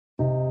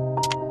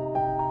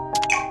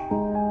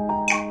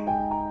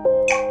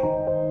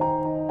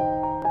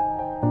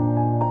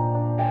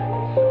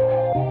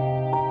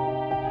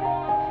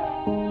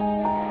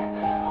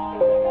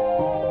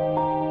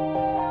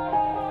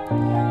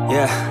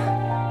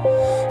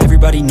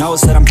Everybody knows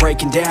that I'm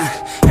breaking down.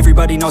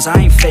 Everybody knows I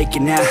ain't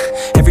faking now.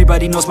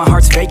 Everybody knows my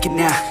heart's vacant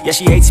now. Yeah,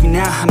 she hates me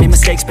now, I made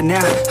mistakes but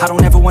now I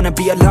don't ever wanna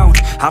be alone.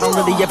 I don't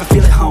really ever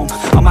feel at home.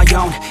 On my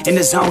own, in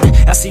the zone,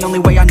 that's the only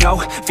way I know.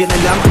 Feeling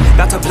low,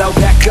 about to blow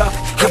back up.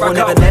 I won't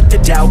ever let the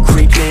doubt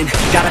creep in.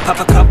 Gotta pop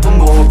a couple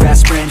more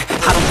aspirin.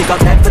 I don't think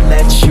I'll ever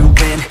let you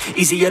in.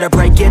 Easier to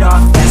break it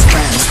off best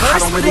friends. I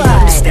don't really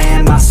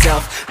understand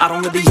myself. I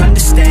don't really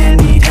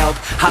understand, need help.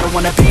 I don't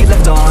wanna be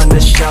left on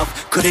the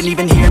shelf. Couldn't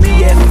even hear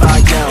me if I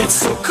yelled. It's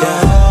so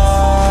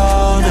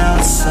cold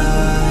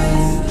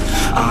outside,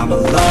 I'm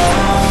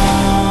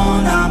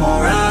alone, I'm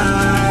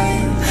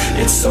alright.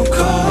 It's so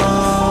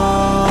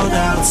cold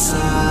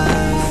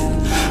outside,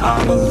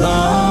 I'm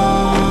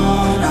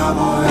alone, I'm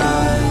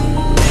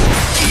alright.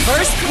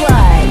 First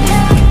blood.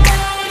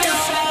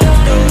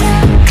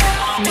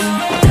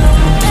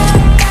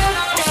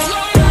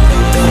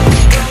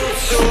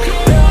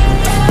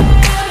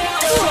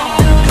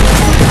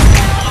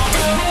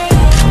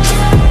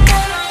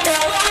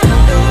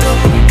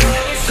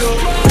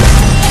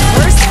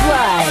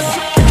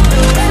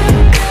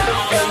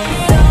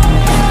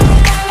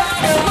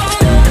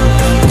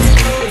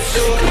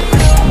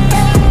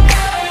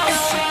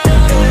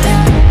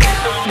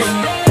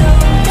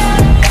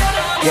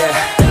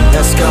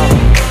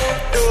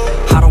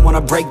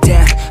 Break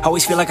down,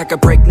 always feel like I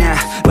could break now,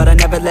 but I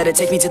never let it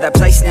take me to that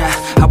place now.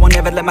 I won't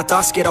ever let my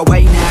thoughts get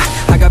away now.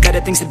 I got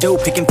better things to do,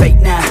 picking fate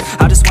now.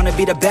 I just wanna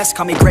be the best,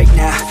 call me great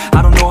now.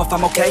 I don't know if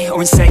I'm okay or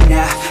insane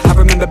now. I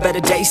remember better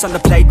days on the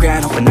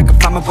playground, hoping I can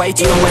find my way.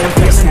 Even when I'm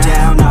feeling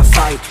down, I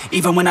fight.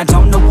 Even when I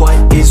don't know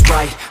what is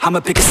right, I'ma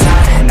pick a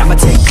side and I'ma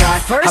take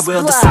pride. I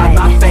will decide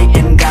my fate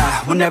and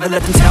I will never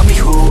let them tell me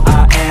who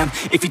I am.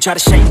 If you try to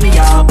shake me,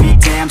 I'll be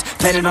damned.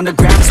 Planet on the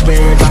ground is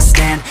where I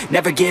stand.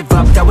 Never give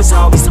up, that was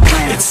always the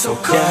plan. It's so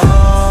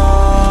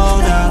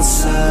cold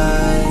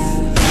outside,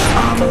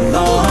 I'm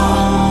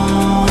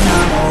alone,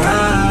 I'm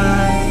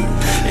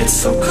alright. It's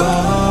so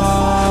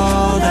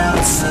cold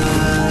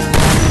outside,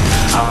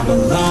 I'm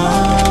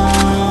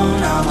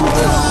alone, I'm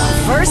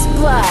alright. First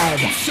blood.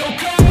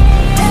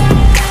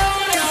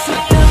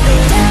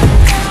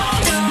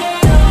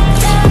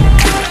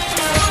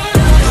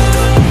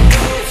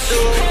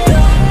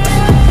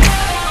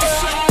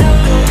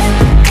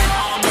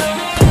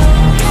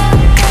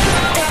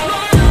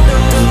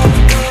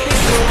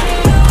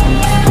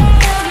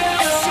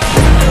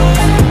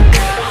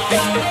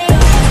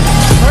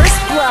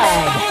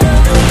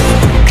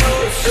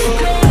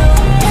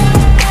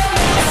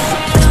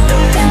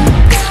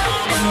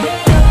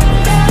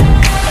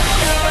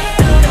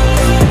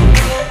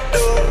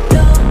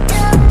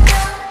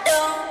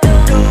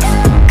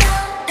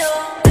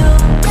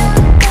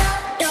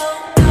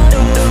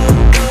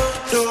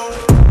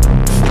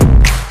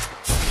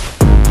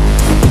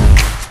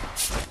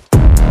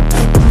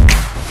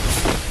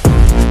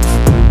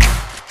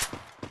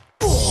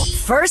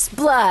 First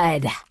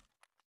blood.